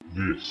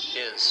This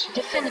is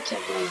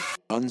definitively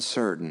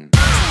uncertain.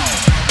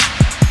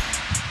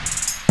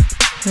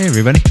 Hey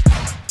everybody,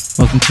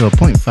 welcome to a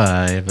point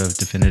 5 of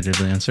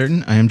Definitively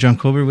Uncertain. I am John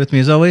Colbert, with me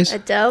as always.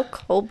 Adele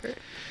Colbert.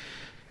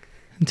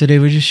 And today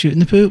we're just shooting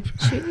the poop.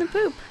 Shooting the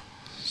poop.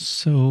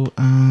 So,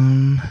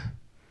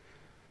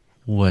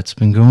 what's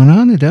been going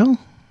on, Adele?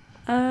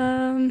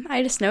 I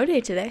had a snow day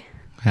today.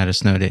 Had a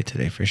snow day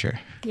today for sure.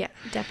 Yeah,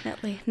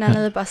 definitely. None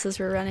of the buses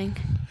were running.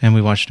 And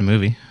we watched a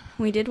movie.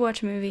 We did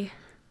watch a movie.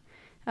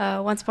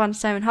 Once Upon a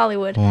Time in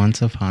Hollywood.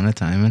 Once Upon a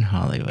Time in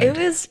Hollywood. It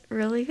was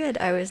really good.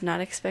 I was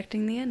not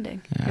expecting the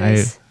ending.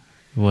 I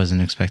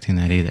wasn't expecting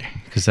that either,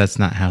 because that's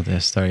not how the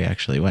story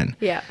actually went.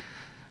 Yeah.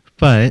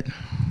 But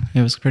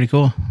it was pretty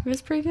cool. It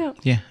was pretty good.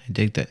 Yeah, I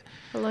digged it.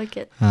 I like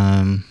it.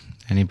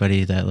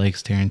 Anybody that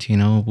likes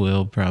Tarantino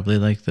will probably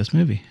like this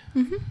movie.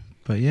 Mm-hmm.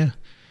 But yeah,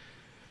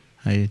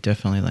 I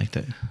definitely liked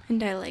it.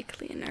 And I like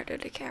Leonardo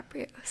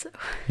DiCaprio, so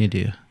You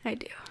do. I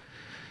do.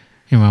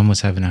 Your mom was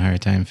having a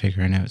hard time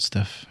figuring out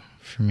stuff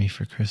for me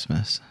for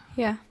Christmas.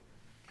 Yeah.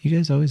 You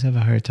guys always have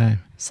a hard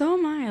time. So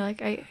am I.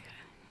 Like, I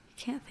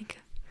can't think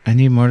of... I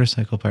need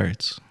motorcycle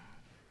parts.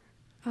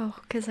 Oh,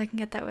 because I can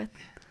get that with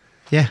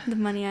Yeah. the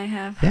money I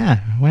have. Yeah,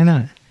 why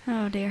not?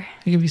 Oh, dear.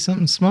 I'll give you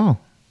something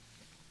small.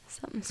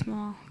 Something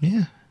small.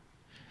 Yeah.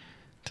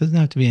 Doesn't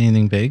have to be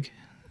anything big.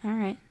 All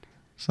right.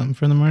 Something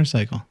for the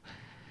motorcycle.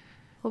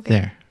 Okay.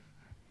 There.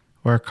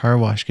 Or a car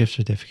wash gift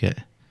certificate.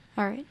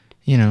 All right.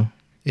 You know,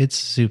 it's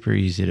super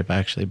easy to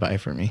actually buy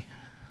for me.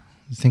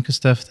 Think of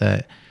stuff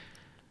that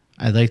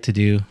I like to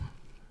do,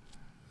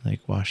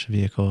 like wash the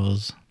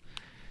vehicles,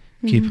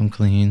 keep them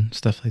clean,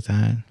 stuff like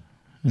that.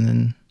 And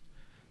then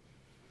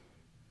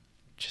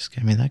just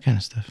get me that kind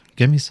of stuff.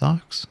 Get me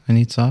socks. I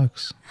need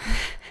socks.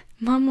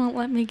 Mom won't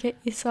let me get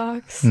you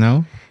socks.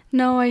 No?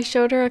 No, I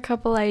showed her a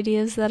couple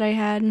ideas that I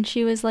had, and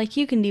she was like,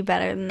 you can do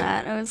better than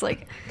that. I was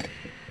like...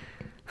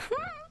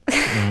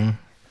 No.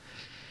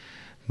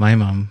 My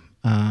mom,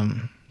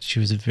 she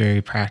was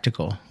very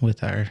practical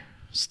with our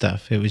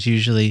stuff. It was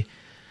usually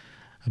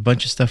a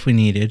bunch of stuff we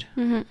needed,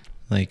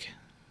 like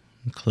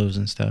clothes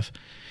and stuff,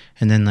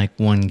 and then like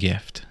one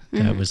gift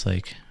that was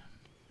like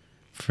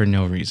for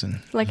no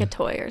reason. Like a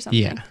toy or something.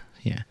 Yeah,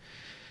 yeah.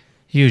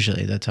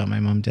 Usually that's how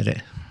my mom did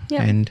it.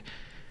 Yeah. And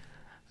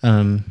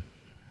I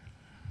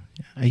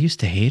used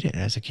to hate it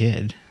as a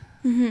kid.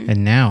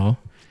 And now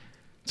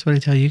that's what I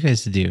tell you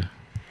guys to do.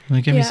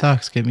 Like, get me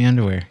socks, get me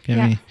underwear, get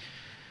me,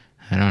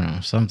 I don't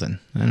know, something.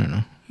 I don't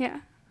know.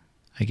 Yeah.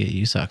 I get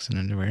you socks and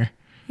underwear.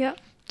 Yep.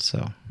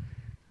 So,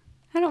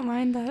 I don't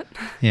mind that.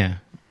 yeah.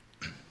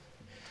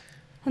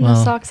 And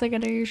the socks I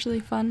get are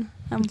usually fun.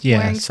 I'm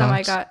wearing some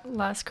I socks. got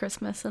last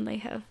Christmas, and they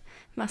have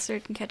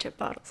mustard and ketchup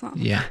bottles on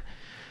them. Yeah.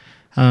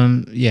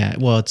 Yeah,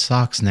 well, it's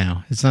socks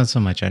now. It's not so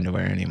much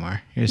underwear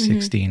anymore. You're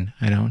 16.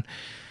 I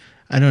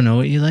don't know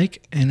what you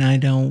like, and I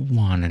don't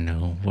want to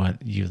know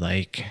what you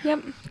like.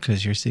 Yep.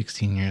 Because you're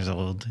 16 years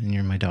old, and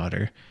you're my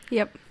daughter.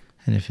 Yep.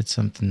 And if it's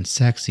something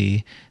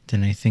sexy,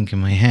 then I think in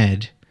my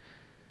head,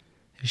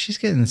 if she's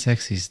getting the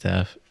sexy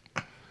stuff,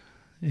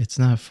 it's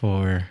not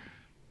for,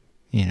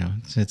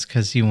 it's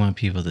because you want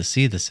people to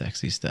see the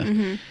sexy stuff.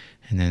 And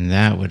then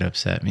that would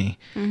upset me.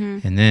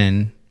 And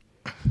then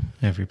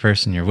every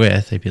person you're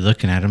with, they'd be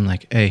looking at them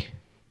like, hey,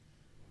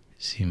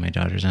 see my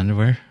daughter's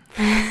underwear?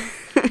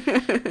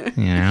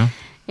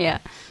 Yeah.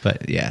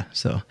 But yeah,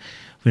 so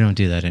we don't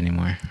do that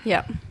anymore.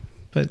 Yep.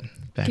 But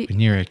back when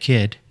you were a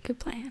kid, Good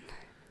plan.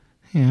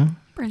 you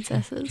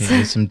Princesses.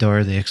 get some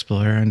Dora the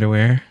Explorer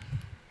underwear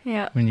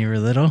Yeah. when you were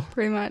little.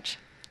 Pretty much.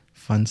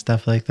 Fun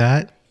stuff like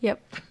that.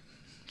 Yep.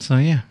 So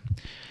yeah.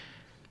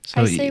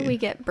 So I say we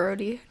get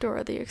Brody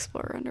Dora the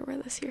Explorer underwear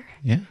this year.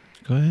 Yeah,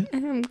 go ahead.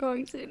 And I'm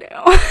going to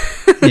now.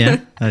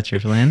 Yeah, that's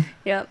your plan?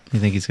 Yep. You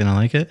think he's going to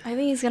like it? I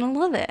think he's going to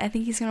love it. I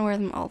think he's going to wear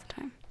them all the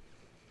time.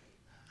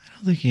 I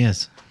don't think he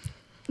is.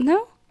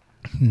 No?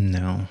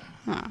 No.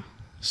 Oh,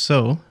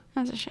 So,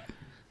 that's a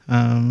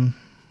shame.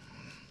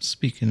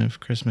 speaking of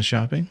Christmas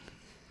shopping,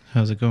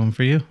 how's it going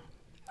for you?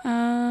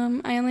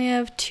 I only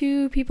have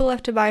 2 people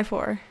left to buy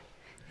for.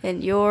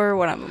 And you're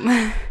one of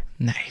them.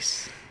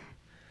 Nice.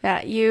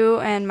 Yeah, you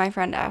and my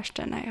friend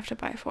Ashton I have to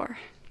buy for.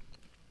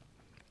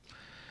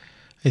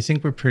 I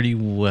think we're pretty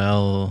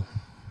well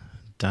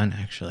done,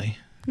 actually.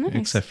 Nice.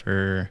 Except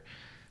for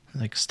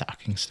like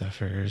stocking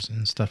stuffers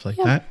and stuff like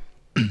that.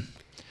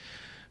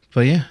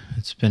 But yeah,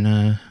 it's been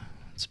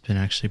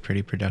actually a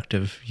pretty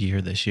productive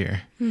year this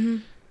year.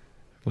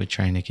 We're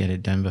trying to get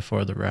it done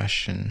before the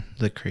rush and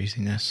the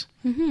craziness.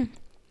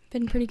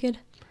 Been pretty good.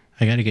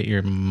 I got to get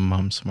your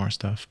mom some more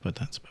stuff, but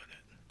that's about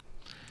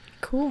it.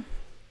 Cool.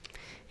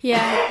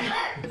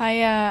 Yeah,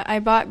 I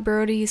bought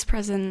Brody's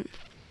present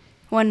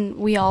when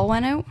we all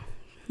went out,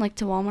 like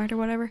to Walmart or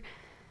whatever.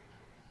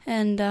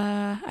 And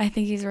I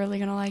think he's really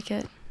going to like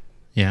it.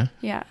 Yeah?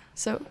 Yeah,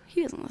 so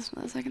he doesn't listen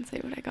to this. I can say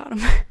what I got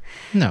him.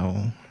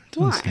 No,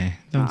 don't Why? say.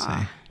 Don't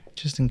say.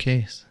 Just in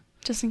case.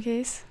 Just in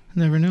case.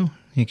 Never know.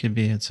 He could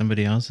be at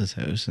somebody else's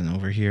house and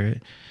overhear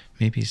it.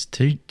 Maybe his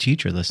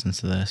teacher listens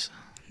to this.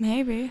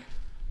 Maybe.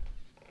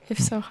 if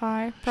so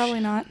high. Probably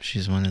not.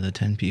 She's one of the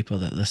 10 people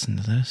that listen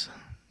to this.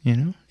 You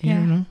know? You Yeah.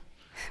 don't know.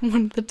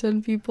 One of the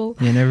 10 people.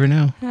 You never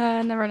know.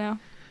 Never know.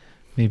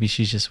 Maybe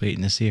she's just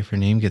waiting to see if her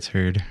name gets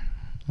heard.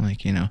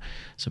 Like, you know,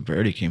 so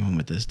Brody came home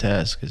with this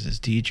test because his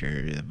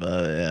teacher,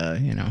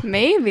 you know.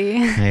 Maybe.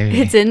 Maybe.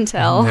 It's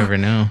intel. You never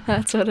know.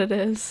 That's what it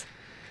is.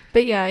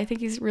 But yeah, I think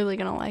he's really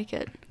going to like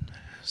it.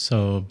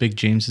 So Big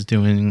James is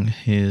doing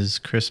his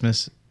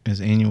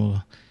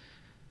annual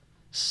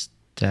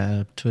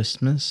Stab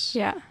Twistmas.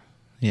 Yeah.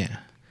 Yeah.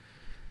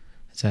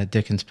 It's at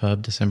Dickens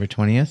Pub, December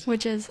 20th.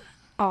 Which is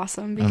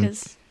awesome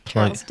because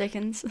Charles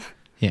Dickens.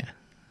 Yeah.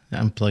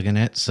 I'm plugging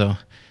it. So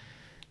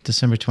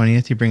December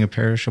 20th, you bring a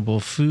perishable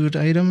food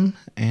item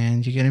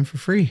and you get in for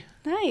free.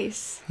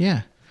 Nice.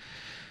 Yeah.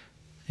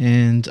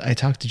 And I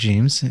talked to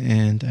James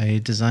and I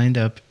designed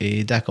up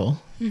a decal.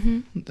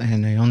 Mm-hmm.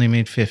 And I only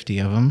made 50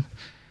 of them.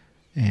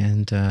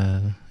 And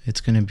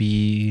it's going to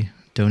be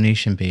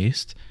donation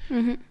based.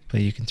 Mm-hmm.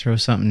 But you can throw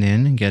something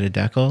in and get a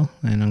decal.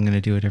 And I'm going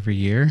to do it every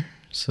year.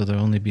 So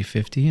there'll only be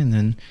 50. And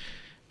then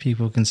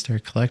people can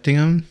start collecting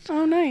them.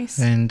 Oh, nice.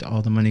 And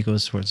all the money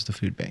goes towards the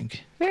food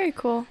bank. Very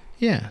cool.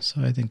 Yeah,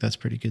 so I think that's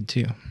pretty good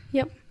too.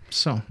 Yep.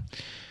 So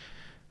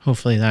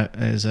hopefully that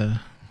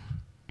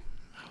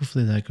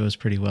goes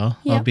pretty well.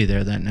 Yep. I'll be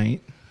there that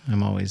night.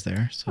 I'm always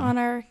there. So On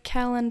our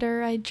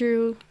calendar, I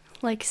drew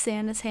like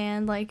Santa's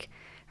hand, like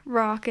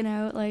rocking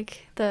out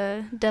like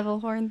the devil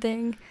horn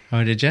thing.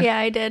 Oh, did you? Yeah,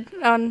 I did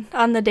on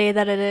the day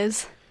that it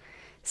is.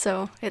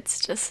 So it's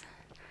just,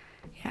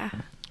 yeah.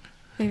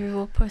 Maybe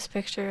we'll post a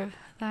picture of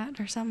that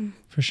or something.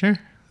 For sure.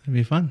 It'd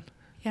be fun.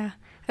 Yeah.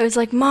 I was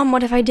like, Mom,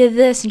 what if I did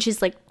this? And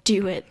she's like,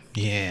 do it.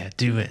 Yeah,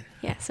 do it.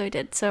 Yeah, so I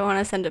did. So I want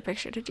to send a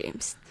picture to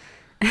James.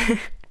 I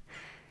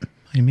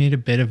made a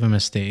bit of a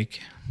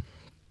mistake.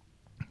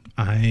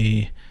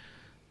 I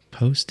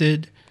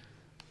posted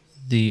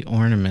the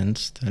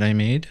ornaments that I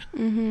made,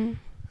 Mm-hmm.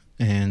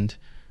 and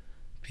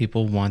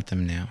people want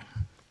them now.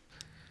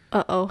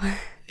 Uh-oh.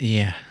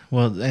 Yeah.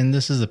 Well, and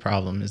this is the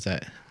problem, is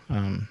that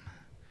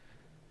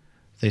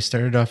they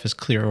started off as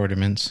clear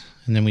ornaments,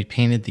 and then we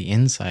painted the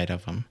inside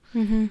of them,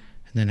 Mm-hmm. and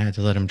then had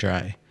to let them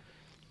dry.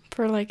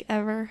 For like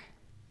ever.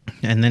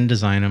 And then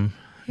design them,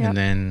 Yep. and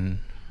then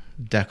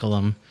decal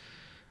them,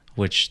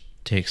 which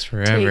takes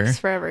forever. Takes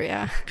forever,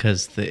 yeah.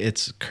 Because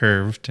it's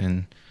curved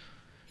and...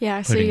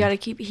 Yeah, so putting- you got to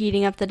keep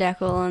heating up the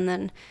decal and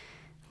then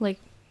like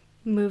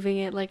moving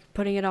it, like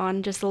putting it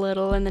on just a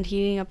little and then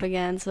heating up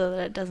again so that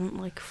it doesn't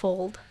like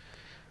fold.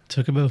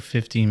 Took about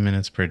 15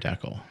 minutes per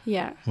decal,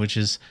 Yeah. which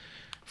is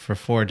for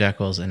 4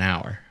 decals an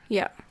hour,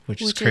 Yeah.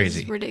 which is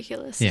crazy. Is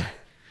ridiculous. Yeah.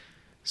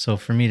 So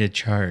for me to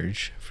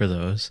charge for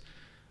those,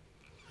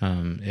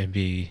 it'd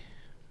be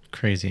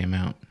crazy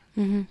amount.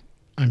 Mm-hmm.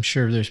 I'm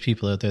sure there's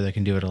people out there that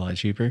can do it a lot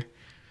cheaper.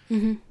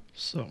 Mm-hmm.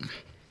 So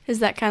Is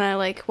that kind of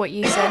like what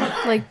you said?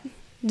 Like,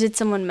 did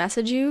someone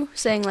message you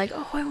saying like,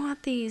 oh, I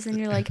want these? And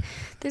you're like,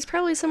 there's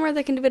probably somewhere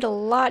that can do it a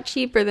lot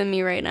cheaper than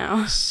me right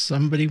now.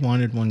 somebody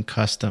wanted one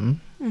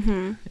custom,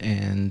 Mm-hmm.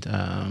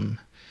 and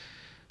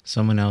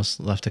someone else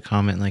left a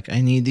comment like,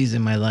 I need these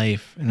in my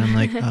life. And I'm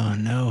like, oh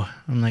no.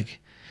 I'm like,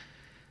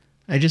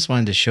 I just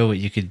wanted to show what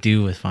you could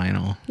do with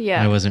vinyl.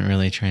 Yeah. I wasn't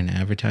really trying to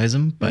advertise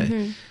them, but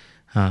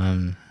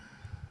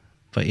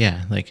but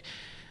yeah, like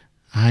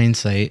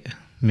hindsight,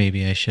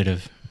 maybe I should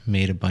have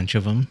made a bunch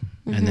of them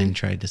and then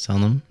tried to sell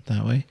them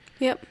that way.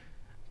 Yep.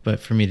 But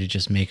for me to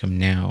just make them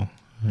now,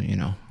 you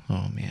know,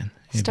 oh man.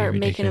 it'd be Start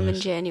making them in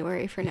ridiculous.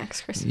 January for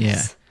next Christmas.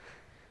 Yeah.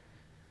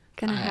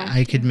 Gonna have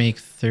I to. could make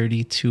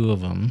 32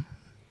 of them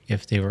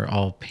if they were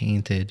all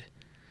painted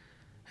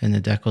and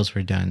the decals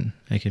were done.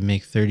 I could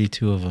make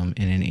 32 of them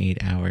in an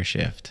 8-hour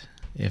shift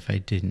if I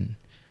didn't.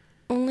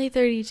 Only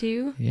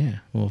 32? Yeah.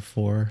 Well,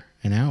 4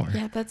 an hour.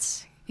 Yeah,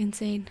 that's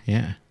insane.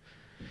 Yeah.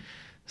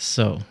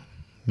 So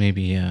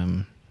maybe,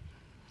 I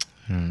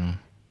don't know.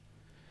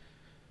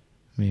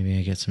 Maybe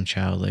I get some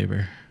child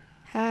labor.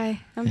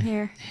 Hi, I'm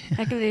here.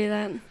 I can do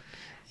that.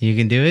 You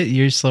can do it?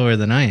 You're slower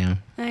than I am.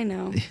 I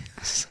know.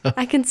 So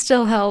I can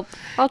still help.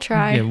 I'll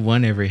try. get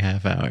one every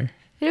half hour.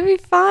 It'll be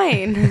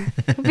fine.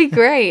 It'll be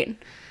great.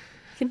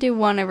 I can do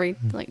one every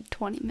like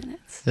 20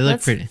 minutes. They look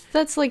That's- pretty.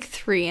 That's like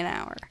 3 an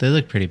hour. They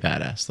look pretty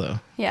badass, though.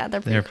 Yeah,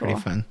 they're pretty They're cool.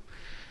 pretty fun.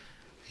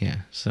 Yeah,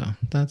 so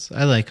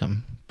I like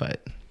them,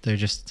 but they're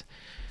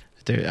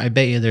I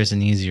bet you there's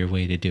an easier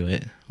way to do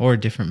it, or a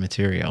different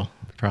material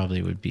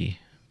probably would be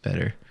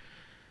better.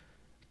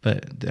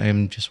 But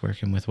I'm just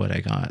working with what I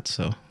got,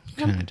 so it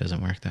Yep. kind of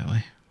doesn't work that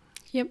way.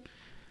 Yep.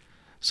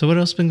 So what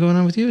else been going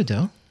on with you,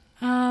 Adele?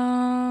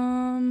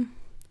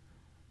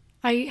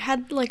 I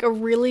had like a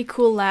really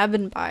cool lab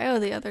in bio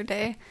the other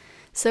day.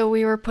 So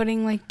we were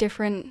putting like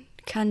different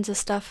kinds of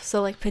stuff,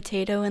 so like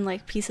potato and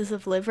like pieces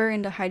of liver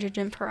into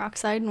hydrogen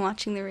peroxide and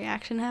watching the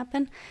reaction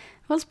happen.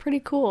 It was pretty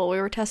cool. We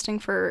were testing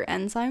for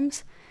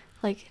enzymes,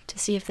 like to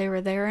see if they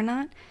were there or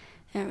not.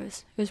 And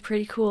it was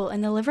pretty cool.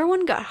 And the liver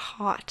one got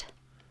hot.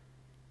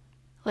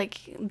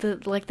 Like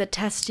the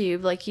test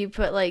tube, like you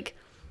put like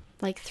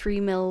 3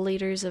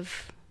 milliliters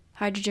of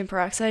hydrogen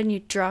peroxide and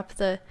you drop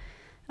the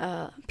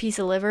piece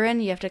of liver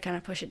in. You have to kind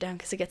of push it down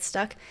because it gets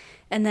stuck.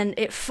 And then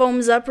it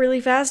foams up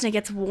really fast and it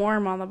gets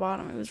warm on the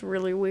bottom. It was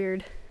really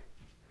weird.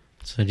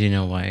 So do you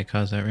know why it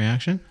caused that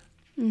reaction?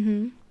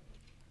 Mm-hmm.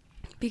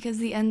 Because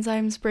the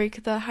enzymes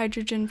break the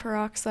hydrogen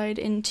peroxide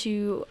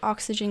into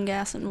oxygen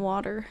gas and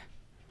water,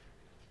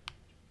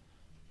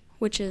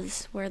 which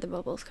is where the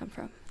bubbles come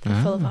from.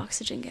 They're full of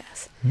oxygen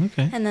gas.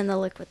 Okay. And then the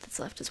liquid that's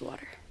left is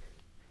water.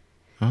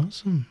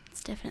 Awesome.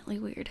 It's definitely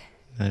weird.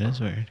 That is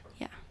weird.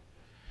 Yeah.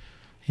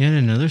 You had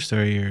another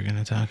story you were going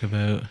to talk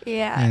about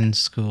in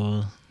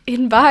school.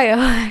 In bio,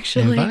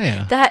 actually. In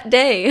bio? That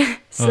day.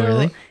 So, oh,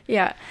 really?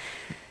 Yeah.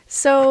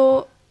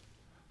 So,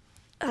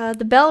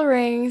 the bell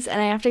rings,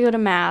 and I have to go to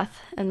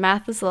math, and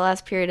math is the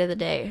last period of the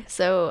day.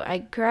 So, I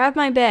grab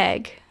my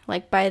bag,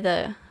 like, by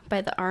the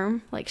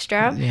arm, like,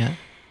 strap. Yeah.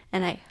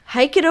 And I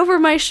hike it over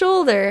my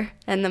shoulder,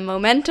 and the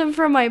momentum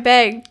from my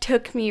bag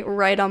took me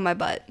right on my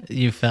butt.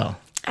 You fell.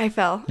 I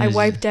fell. I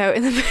wiped out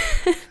in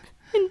the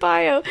in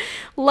bio.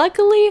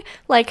 Luckily,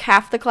 like,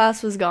 half the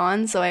class was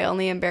gone, so I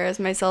only embarrassed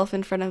myself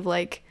in front of,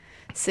 like,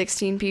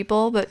 16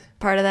 people, but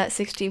part of that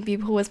 16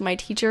 people was my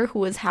teacher who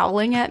was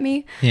howling at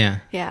me. Yeah.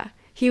 Yeah.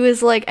 He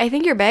was like, I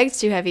think your bag's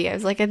too heavy. I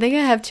was like, I think I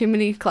have too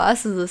many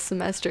classes this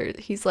semester.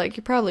 He's like,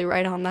 you're probably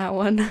right on that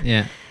one.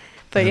 Yeah.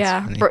 But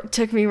yeah,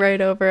 took me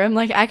right over. I'm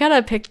like, I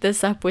gotta pick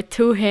this up with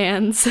 2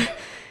 hands.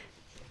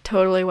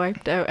 Totally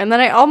wiped out. And then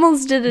I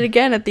almost did it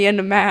again at the end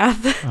of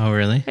math. Oh,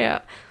 really?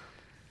 Yeah.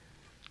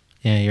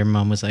 Yeah, your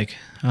mom was like,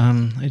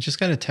 I just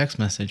got a text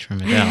message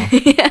from Adele.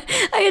 Yeah,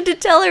 I had to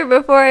tell her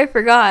before I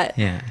forgot.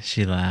 Yeah,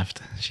 she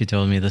laughed. She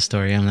told me the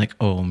story. I'm like,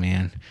 oh,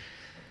 man.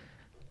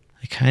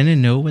 I kind of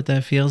know what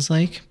that feels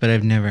like, but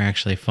I've never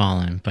actually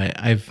fallen. But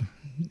I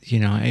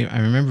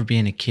remember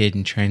being a kid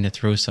and trying to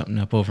throw something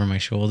up over my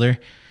shoulder.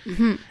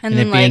 Mm-hmm. And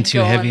it being too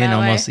heavy and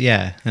almost,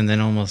 and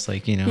then almost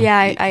like,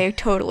 Yeah, I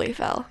totally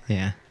fell.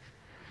 Yeah.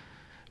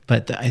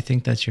 But I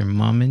think that's your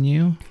mom and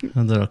you,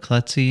 a little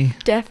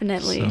klutzy.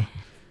 Definitely. So,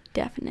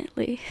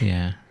 definitely.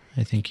 Yeah,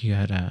 I think you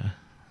had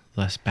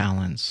less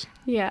balance.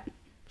 Yeah.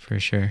 For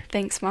sure.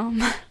 Thanks,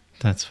 Mom.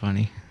 That's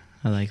funny.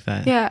 I like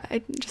that. Yeah,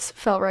 I just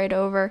fell right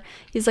over.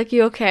 He's like,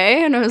 you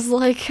okay? And I was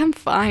like, I'm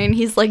fine.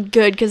 He's like,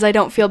 good, because I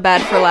don't feel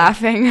bad for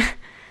laughing.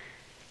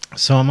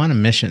 So I'm on a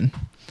mission.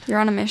 You're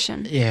on a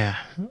mission. Yeah.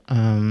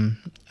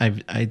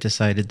 I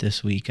decided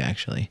this week,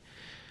 actually.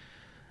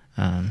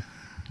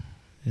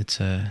 It's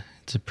a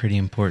pretty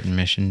important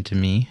mission to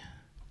me.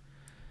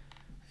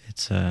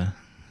 It's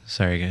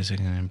sorry guys,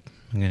 I'm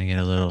gonna get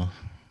a little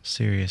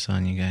serious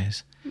on you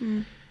guys.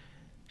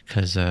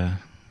 Because I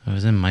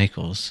was in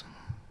Michael's.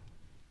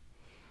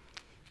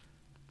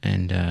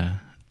 And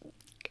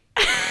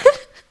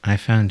I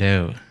found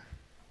out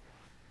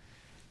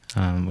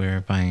we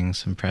were buying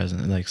some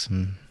present, like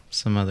some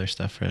other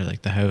stuff for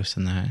like the house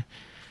and that.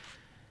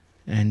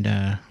 And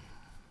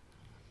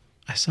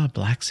I saw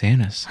Black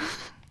Santas.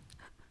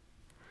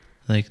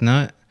 Like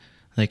not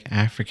like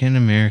African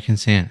American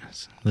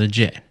Santas,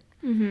 legit.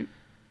 Mm-hmm.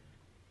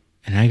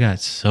 And I got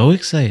so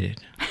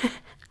excited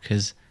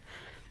because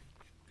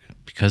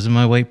of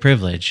my white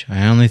privilege,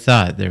 I only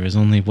thought there was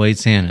only white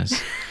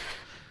Santas.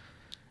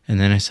 And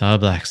then I saw a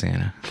Black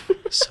Santa,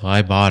 so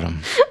I bought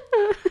him.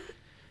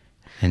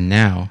 And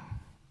now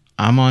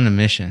I'm on a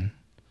mission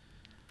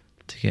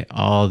to get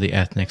all the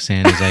ethnic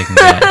Santas I can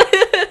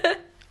get.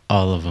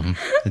 All of them,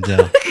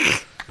 Adele.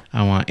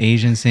 I want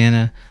Asian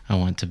Santa. I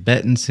want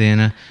Tibetan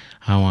Santa.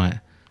 I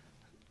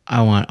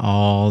want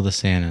all the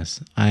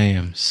Santas. I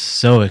am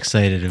so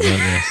excited about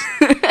this.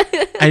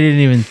 I didn't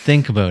even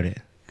think about it.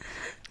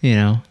 You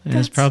know, and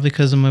it's probably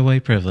because of my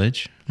white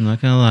privilege. I'm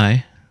not going to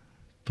lie.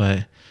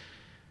 But,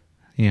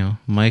 you know,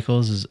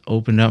 Michael's has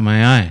opened up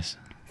my eyes.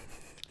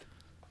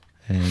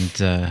 And,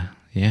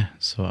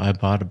 so I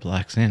bought a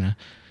Black Santa.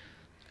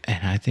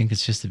 And I think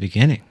it's just the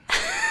beginning.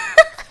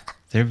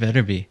 There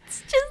better be.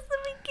 It's just the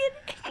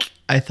beginning.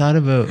 I thought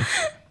about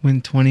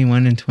when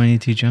 21 and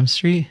 22 Jump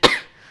Street.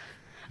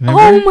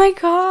 Remember? Oh my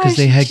gosh. Because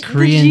they had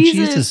Korean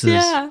Jesuses.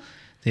 Yeah.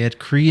 They had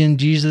Korean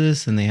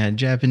Jesus and they had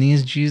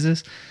Japanese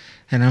Jesus.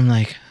 And I'm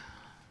like,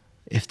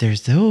 if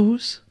there's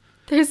those,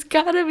 there's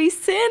gotta be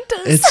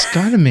Santas. It's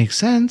gotta make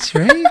sense,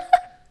 right?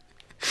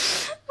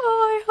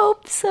 Oh, I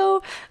hope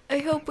so. I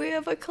hope we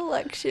have a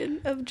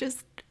collection of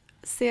just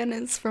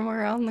Santas from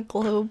around the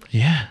globe.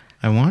 Yeah,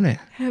 I want it.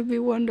 That'd be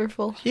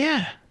wonderful.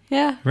 Yeah.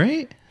 Yeah.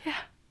 Right? Yeah.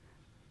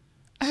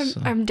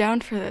 I'm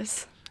down for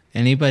this.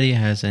 Anybody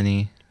has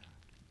any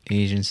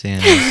Asian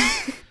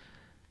Santas,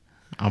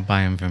 I'll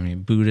buy them from you.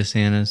 Buddha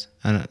Santas.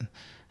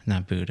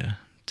 Not Buddha.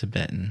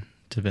 Tibetan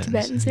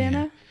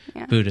Santa?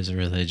 Yeah. Buddha's a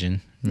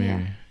religion.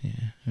 Yeah.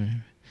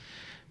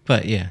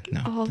 But yeah,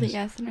 no. All the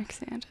ethnic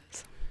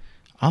Santas.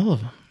 All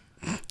of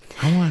them.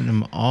 I want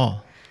them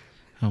all.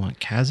 I want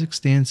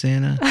Kazakhstan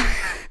Santa.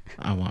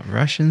 I want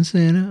Russian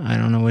Santa. I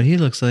don't know what he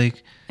looks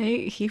like.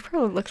 He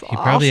probably looks awesome.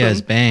 He probably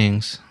has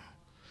bangs.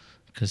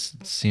 Because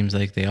it seems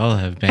like they all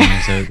have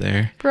bangs out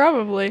there.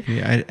 Probably.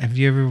 Yeah, have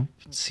you ever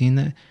seen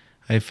that?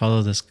 I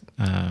follow this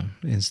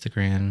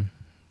Instagram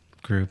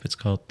group. It's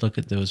called Look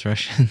at Those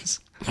Russians.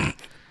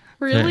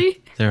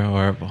 Really? They're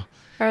horrible.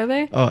 Are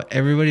they? Oh,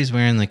 everybody's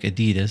wearing like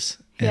Adidas,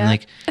 and Yeah.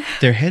 like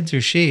their heads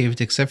are shaved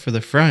except for the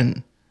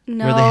front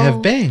No. where they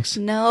have bangs.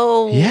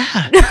 No.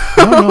 Yeah.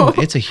 No,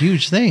 it's a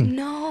huge thing.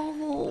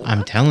 No.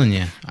 I'm telling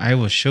you, I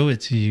will show it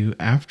to you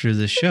after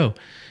the show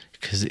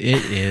because it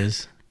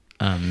is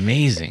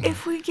amazing.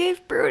 If we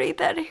gave Brody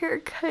that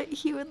haircut,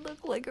 he would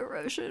look like a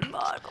Russian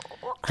model.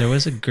 There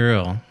was a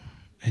girl,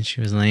 and she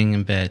was laying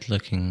in bed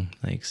looking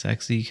like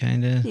sexy,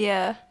 kind of,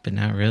 Yeah. but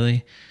not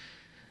really.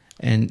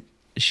 And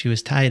she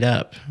was tied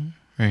up,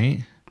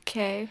 right?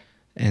 Okay.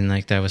 And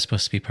like that was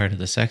supposed to be part of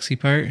the sexy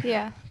part.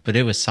 Yeah. But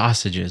it was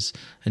sausages.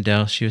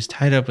 Adele, she was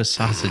tied up with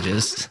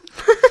sausages.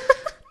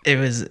 It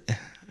was,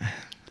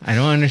 I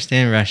don't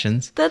understand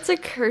Russians. That's a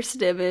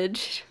cursed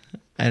image.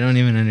 I don't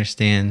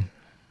understand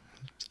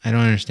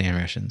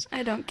Russians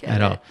I don't get at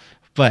it. all.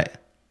 But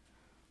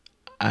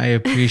I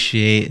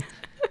appreciate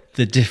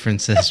the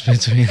differences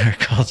between our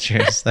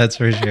cultures. That's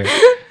for sure.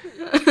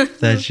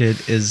 That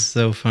shit is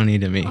so funny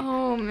to me.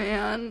 Oh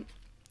man.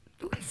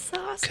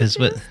 Sausages?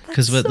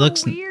 Because what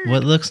That's so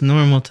weird. looks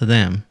normal to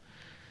them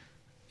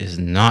is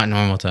not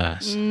normal to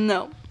us.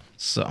 No.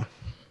 So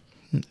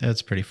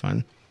that's pretty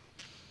fun.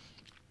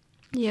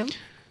 Yep.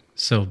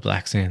 So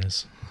Black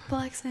Santas.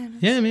 Black Santa.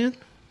 Yeah, man.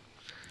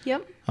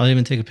 Yep. I'll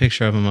even take a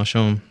picture of him. I'll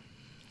show him.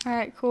 All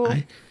right. Cool.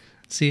 I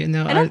see it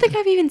now. I don't think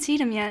I've even seen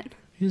him yet.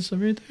 he's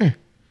right there.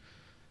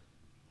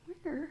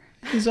 Where?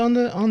 He's on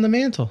the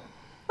mantle.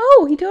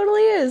 Oh, he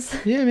totally is.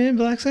 Yeah, man.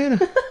 Black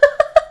Santa.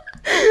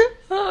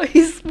 Oh,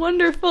 he's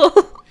wonderful.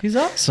 He's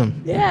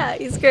awesome. Yeah,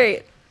 he's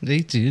great. They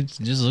dude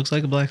just looks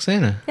like a Black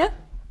Santa. Yeah.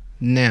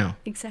 Now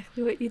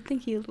Exactly what you'd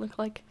think he'd look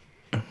like.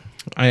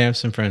 I have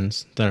some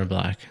friends that are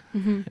black,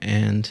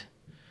 and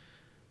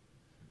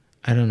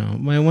I don't know.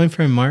 My one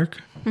friend Mark.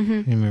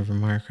 You remember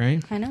Mark,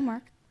 right? I know,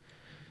 Mark.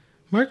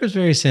 Mark was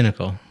very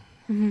cynical.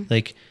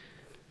 Like,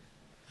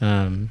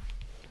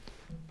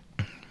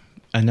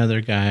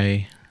 another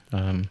guy,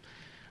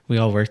 we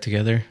all worked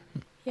together,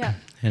 Yeah.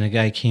 and a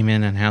guy came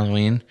in on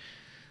Halloween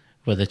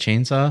with a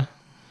chainsaw,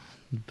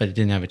 but it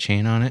didn't have a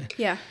chain on it,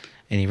 Yeah.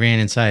 and he ran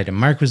inside, and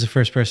Mark was the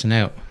first person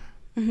out.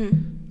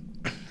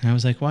 And I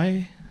was like,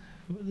 why?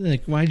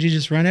 Like, why'd you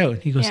just run out?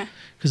 He goes, Yeah.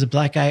 because a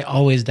black guy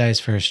always dies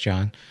first,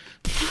 John.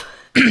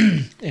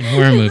 In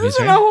horror movies, This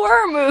isn't a right?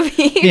 horror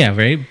movie. Yeah,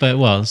 right? But,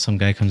 well, some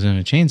guy comes in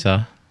with a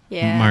chainsaw.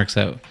 Yeah. Mark's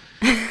out.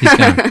 He's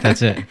gone.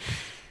 That's it.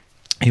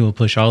 He will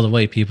push all the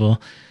white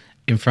people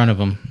in front of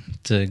him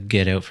to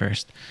get out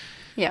first.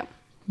 Yeah.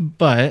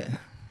 But,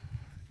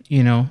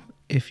 you know,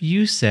 if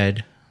you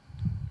said,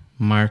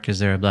 Mark, is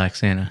there a Black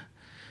Santa?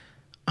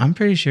 I'm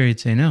pretty sure he'd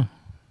say no.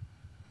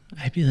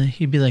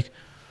 He'd be like,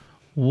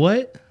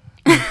 what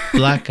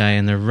black guy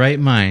in their right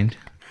mind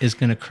is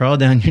going to crawl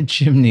down your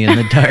chimney in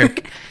the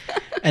dark?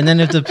 And then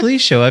if the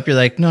police show up, you're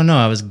like, no,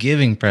 I was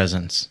giving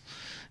presents,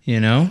 you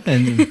know?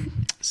 And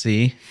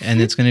see,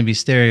 and it's going to be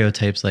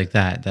stereotypes like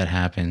that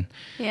happen.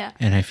 Yeah.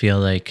 And I feel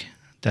like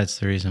that's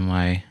the reason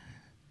why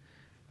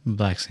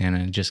Black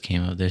Santa just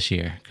came out this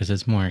year, because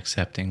it's more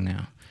accepting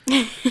now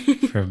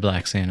for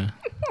Black Santa.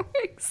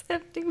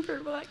 Accepting for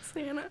Black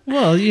Santa.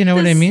 Well, you know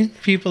what I mean?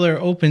 People are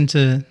open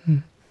to,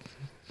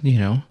 you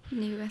know,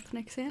 New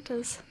ethnic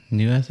Santas.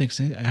 new ethics.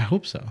 I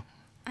hope so.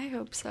 I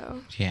hope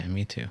so. Yeah,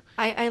 me too.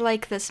 I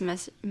like this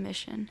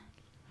mission.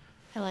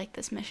 I like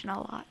this mission a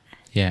lot.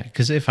 Yeah,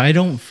 because if I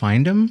don't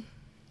find them,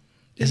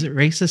 is it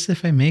racist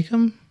if I make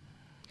them?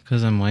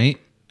 Because I'm white?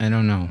 I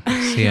don't know.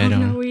 See, I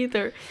don't know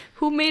either.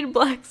 Who made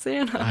Black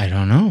Santa? I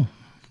don't know.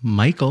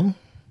 Michael.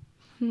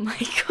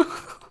 Michael.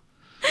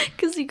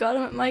 Because you got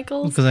him at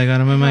Michael's? Because I got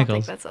him at I don't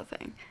Michael's. think that's a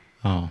thing.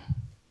 Oh.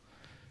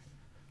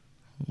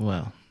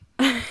 Well,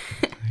 I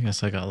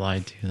guess I got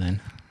lied to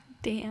then.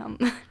 Damn.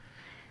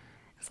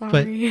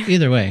 But Sorry.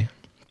 either way,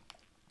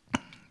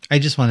 I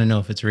just want to know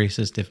if it's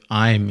racist if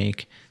I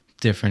make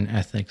different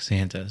ethnic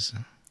Santas.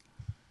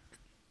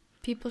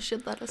 People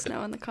should let us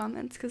know in the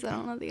comments because I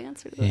don't know the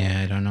answer to that.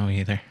 Yeah, I don't know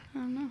either. I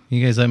don't know.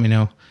 You guys let me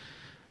know.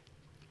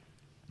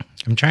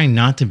 I'm trying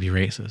not to be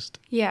racist.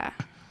 Yeah.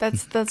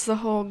 That's the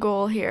whole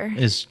goal here.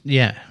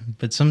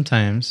 But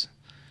sometimes,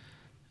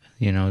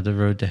 you know, the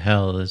road to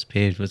hell is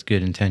paved with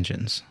good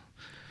intentions.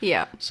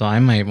 Yeah. So I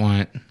might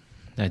want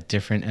that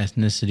different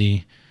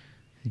ethnicity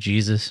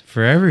Jesus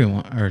for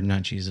everyone, or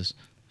not Jesus,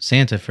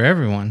 Santa for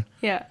everyone.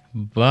 Yeah.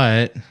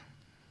 But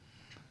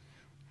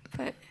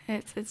But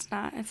it's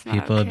not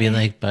people would be okay.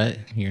 like, but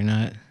you're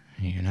not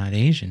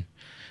Asian.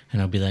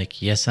 And I'll be like,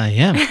 yes, I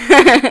am.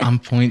 I'm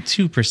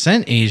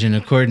 0.2% Asian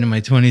according to my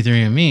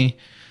 23andMe.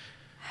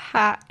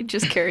 Ha,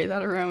 just carry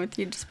that around with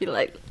you. Just be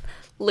like,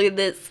 look at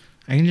this.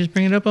 I can just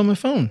bring it up on my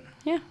phone.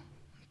 Yeah.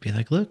 Be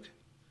like, look.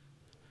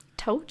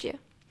 Told you.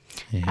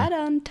 Yeah. I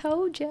done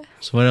told you.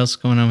 So what else is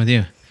going on with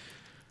you?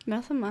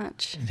 Nothing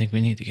much. I think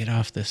we need to get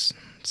off this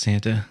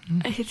Santa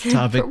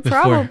topic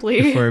Probably.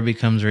 before it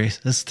becomes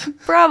racist.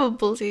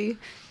 Probably.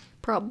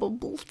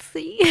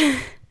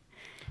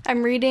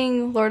 I'm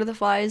reading Lord of the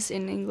Flies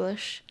in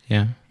English.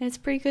 Yeah, And it's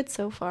pretty good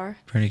so far.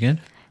 pretty good.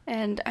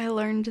 And I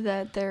learned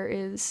that there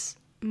is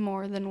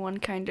more than one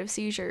kind of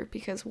seizure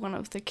because one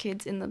of the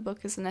kids in the book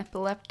is an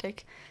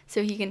epileptic,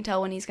 so he can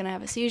tell when he's going to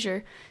have a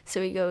seizure,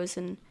 so he goes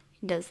and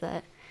does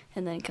that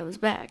and then comes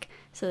back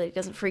so that he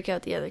doesn't freak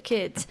out the other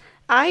kids.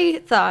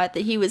 I thought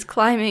that he was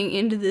climbing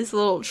into this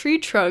little tree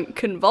trunk,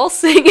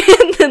 convulsing,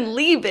 and then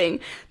leaving.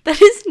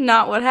 That is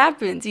not what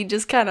happens. He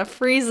just kind of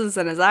freezes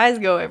and his eyes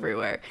go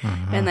everywhere,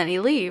 and then he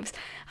leaves.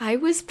 I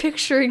was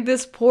picturing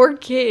this poor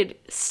kid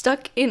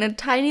stuck in a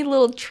tiny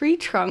little tree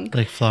trunk.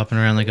 Like flopping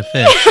around like a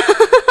fish.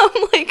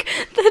 I'm like,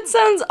 that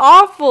sounds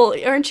awful.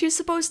 Aren't you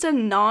supposed to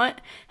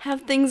not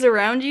have things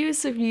around you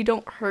so you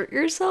don't hurt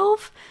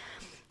yourself?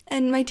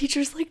 And my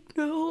teacher's like,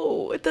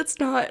 no, that's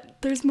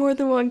not, there's more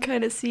than one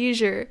kind of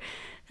seizure.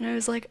 And I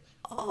was like,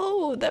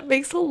 oh, that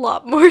makes a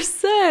lot more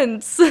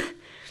sense.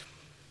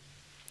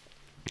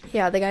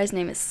 Yeah, the guy's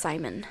name is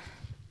Simon.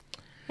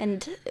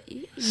 And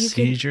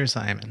Seizure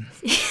Simon.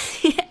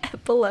 Yeah,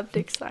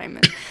 epileptic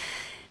Simon.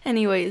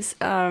 Anyways,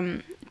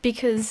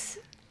 because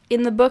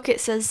in the book it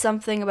says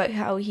something about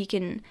how he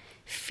can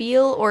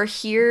feel or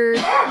hear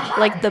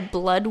like the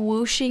blood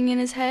whooshing in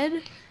his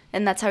head.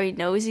 And that's how he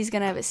knows he's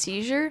going to have a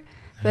seizure.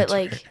 But, That's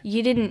like, weird.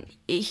 you didn't,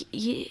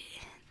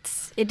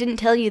 it didn't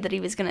tell you that he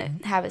was going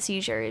to have a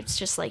seizure. It's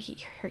just like he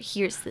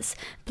hears this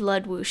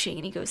blood whooshing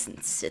and he goes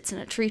and sits in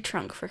a tree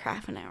trunk for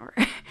half an hour.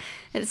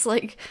 It's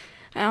like,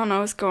 I don't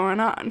know what's going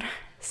on.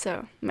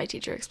 So my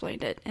teacher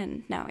explained it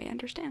and now I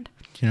understand.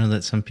 Do you know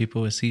that some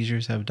people with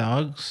seizures have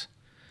dogs?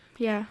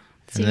 Yeah.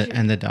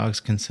 And the dogs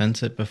can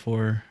sense it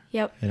before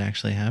Yep. it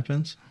actually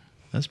happens?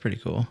 That's pretty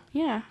cool.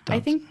 Yeah. I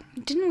Dogs.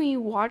 think, didn't we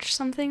watch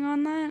something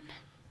on that?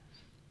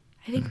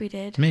 I think we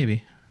did.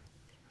 Maybe.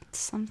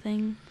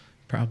 Something.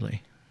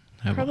 Probably.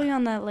 Probably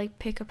on that, like,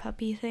 pick a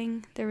puppy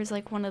thing. There was,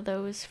 like, one of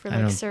those for, I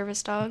like, don't-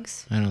 service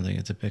dogs. I don't think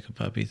it's a pick a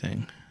puppy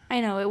thing. I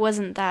know, it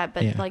wasn't that,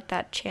 but, Yeah. like,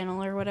 that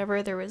channel or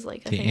whatever, there was,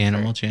 like, a The thing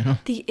Animal for... Channel?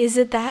 Is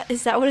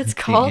that what it's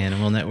called? The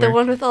Animal Network? The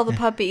one with all the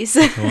puppies.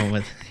 The one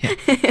with... Yeah,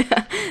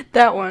 Yeah,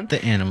 that one.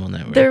 the Animal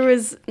Network. There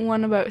was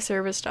one about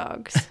service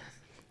dogs.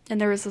 And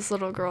there was this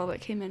little girl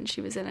that came in,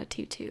 she was in a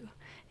tutu.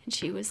 And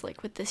she was,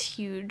 like, with this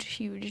huge,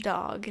 huge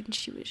dog, and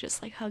she was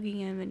just, like, hugging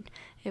him, and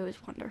it was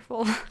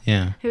wonderful.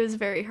 Yeah. It was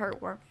very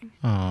heartwarming.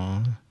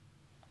 Aw.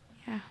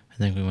 Yeah. I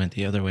think we went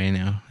the other way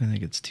now. I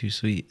think it's too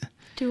sweet.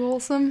 Too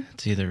wholesome.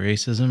 It's either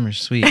racism or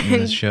sweet in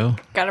this show.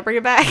 Gotta bring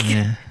it back.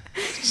 Yeah.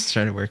 Just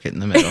try to work it in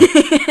the middle.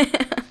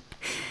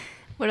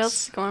 What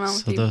else is going on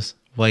with So you? those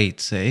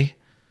whites, eh?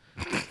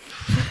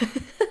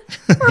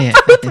 We're Yeah.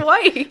 both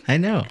white. I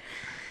know.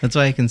 That's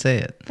why I can say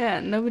it. Yeah,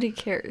 nobody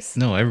cares.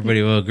 No,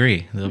 everybody will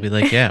agree. They'll be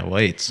like, yeah,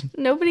 whites.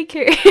 Nobody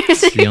cares.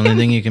 It's the only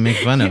thing you can make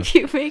fun of. If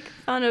you make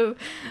fun of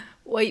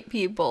white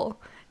people,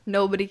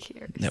 nobody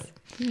cares. No.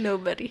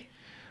 Nobody.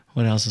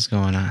 What else is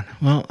going on?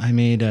 Well, I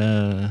made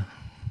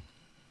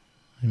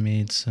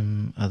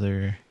some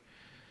other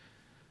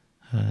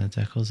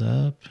decals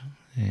up,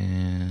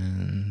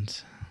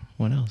 and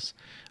what else?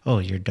 Oh,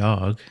 your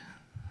dog.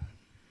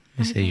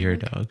 I say your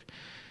dog.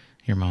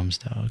 Your mom's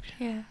dog.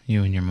 Yeah.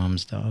 You and your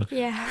mom's dog.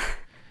 Yeah.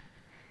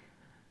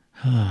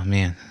 Oh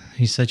man,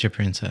 he's such a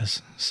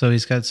princess. So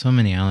he's got so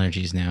many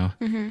allergies now,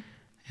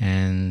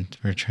 and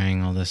we're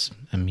trying all this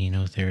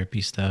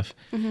immunotherapy stuff,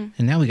 and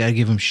now we got to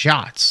give him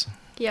shots,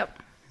 Yep.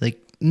 like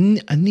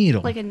a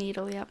needle. Like a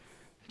needle, yep.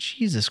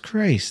 Jesus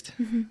Christ,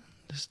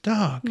 this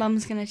dog,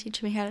 Mom's gonna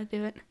teach me how to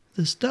do it.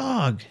 this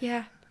dog.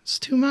 Yeah. It's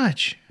too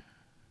much,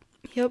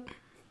 Yep.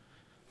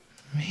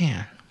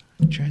 man.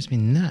 It drives me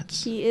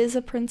nuts. He is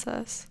a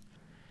princess.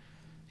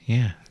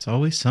 Yeah, it's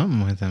always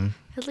something with him.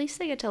 At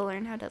least I get to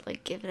learn how to,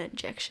 like, give an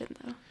injection,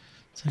 though.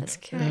 It's like, That's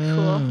kinda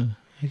cool.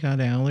 I got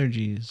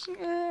allergies.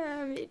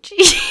 I'm itchy.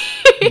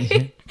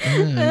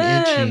 I'm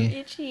I'm itchy.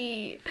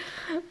 itchy.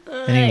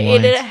 And I he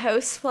ate a whines.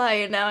 housefly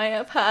and now I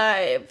have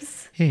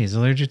hives. Hey, he's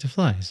allergic to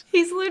flies.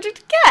 He's allergic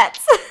to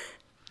cats.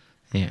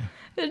 Yeah.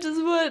 I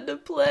just wanted to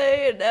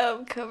play and now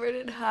I'm covered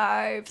in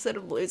hives and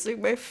I'm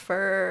losing my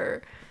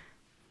fur.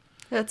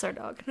 That's our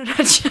dog in a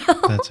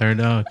nutshell. That's our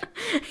dog.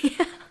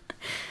 Yeah.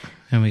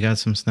 And we got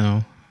some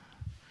snow.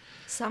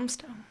 Some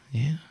stone.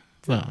 Yeah.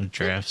 Well,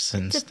 drifts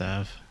and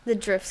stuff. The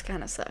drifts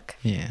kind of suck.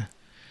 Yeah.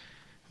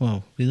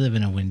 Well, we live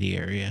in a windy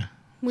area.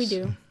 We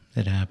do.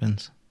 It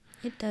happens.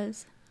 It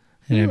does.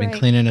 And You're I've been right.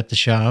 cleaning up the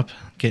shop,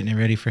 getting it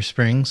ready for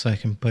spring so I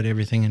can put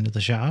everything into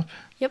the shop.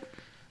 Yep.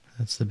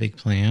 That's the big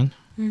plan.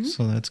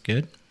 So that's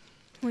good.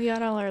 We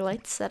got all our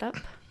lights set up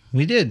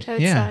We did.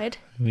 outside.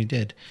 Yeah, we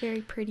did. Very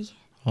pretty.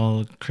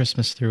 All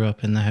Christmas threw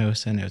up in the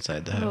house and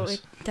outside the Oh, house.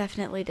 it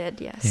definitely did,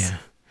 yes. Yeah.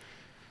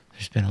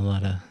 There's been a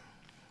lot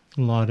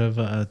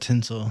of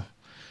tinsel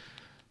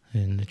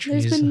in the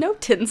trees. There's been no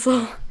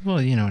tinsel.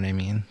 Well, you know what I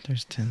mean.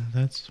 There's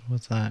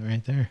what's that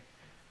right there?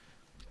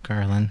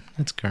 Garland.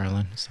 That's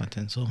garland. It's not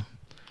tinsel.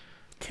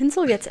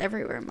 Tinsel gets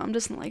everywhere. Mom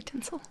doesn't like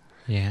tinsel.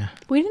 Yeah.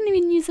 We didn't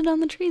even use it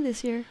on the tree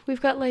this year.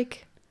 We've got,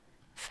 like,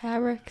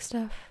 fabric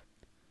stuff.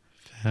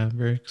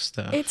 Fabric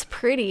stuff. It's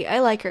pretty. I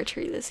like our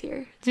tree this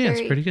year.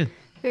 It's pretty good.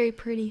 Very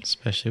pretty.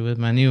 Especially with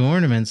my new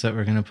ornaments that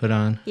we're going to put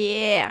on.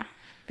 Yeah.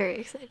 Very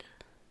excited.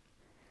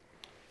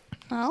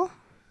 Well,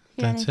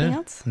 You got That's anything it.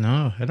 else?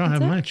 No, I don't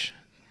That's have it? much.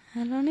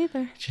 I don't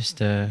either.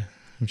 Just I'm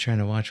trying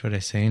to watch what I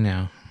say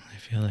now. I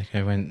feel like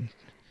I went.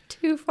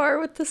 Too far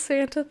with the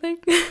Santa thing.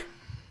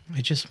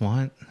 I just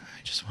want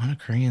a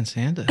Korean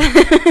Santa.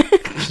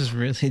 I just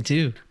really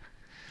do.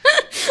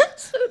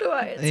 So do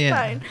I. It's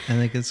fine. I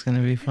think it's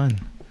gonna be fun.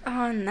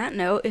 On that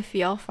note, if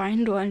y'all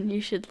find one,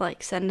 you should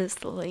like send us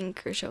the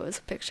link or show us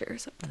a picture or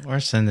something. Or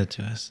send it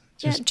to us.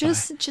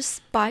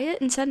 Just buy it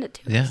and send it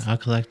to us. Yeah, I'll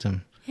collect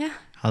them. Yeah.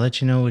 I'll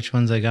let you know which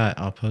ones I got.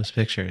 I'll post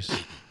pictures.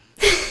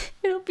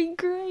 It'll be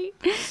great.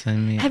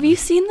 Send me. Have you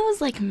seen those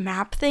like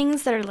map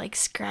things that are like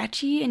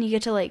scratchy and you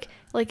get to like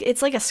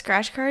it's like a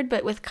scratch card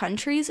but with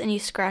countries and you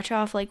scratch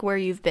off like where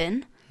you've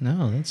been?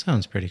 No, that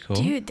sounds pretty cool.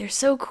 Dude, they're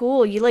so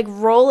cool. You like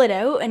roll it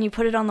out and you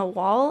put it on the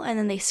wall and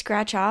then they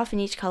scratch off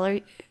and each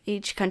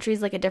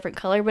country's like a different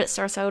color, but it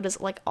starts out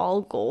as like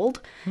all gold.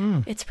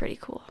 It's pretty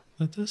cool.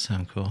 That does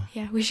sound cool.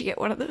 Yeah, we should get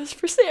one of those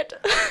for Santa.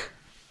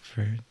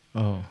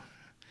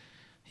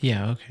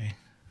 Yeah, okay.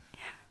 Yeah.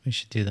 We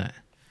should do that.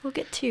 We'll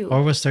get 2.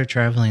 Or we'll start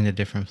traveling to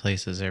different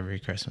places every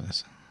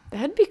Christmas.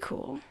 That'd be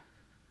cool.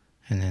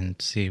 And then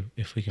see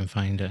if we can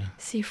find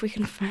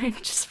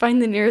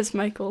find the nearest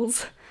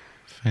Michaels.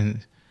 I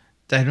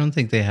don't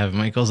think they have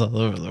Michaels all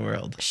over the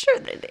world. Sure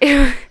they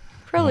do.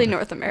 Probably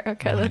North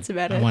America. That's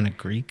about it. I want a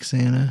Greek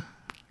Santa.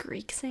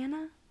 Greek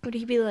Santa? Would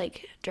he be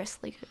like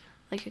dressed like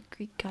a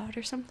Greek god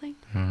or something?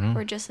 I don't know.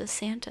 Or just a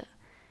Santa?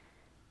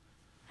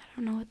 I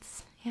don't know.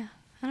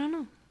 I don't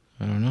know.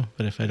 I don't know.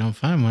 But if I don't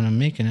find one, I'm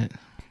making it.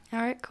 All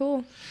right,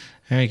 cool.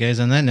 All right, guys.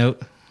 On that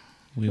note,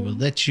 we will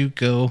let you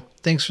go.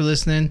 Thanks for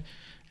listening.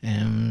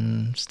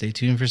 And stay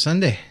tuned for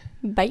Sunday.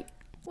 Bye.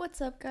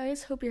 What's up,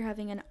 guys? Hope you're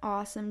having an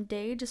awesome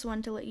day. Just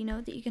wanted to let you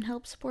know that you can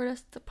help support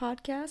us at the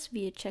podcast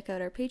via check out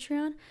our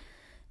Patreon.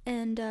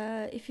 And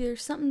if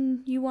there's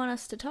something you want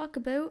us to talk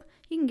about,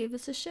 you can give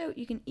us a shout.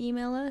 You can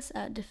email us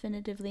at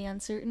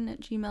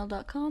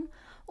definitivelyuncertain@gmail.com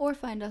or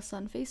find us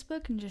on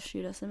Facebook and just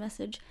shoot us a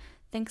message.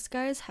 Thanks,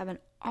 guys. Have an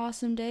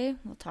awesome day.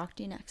 We'll talk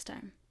to you next time.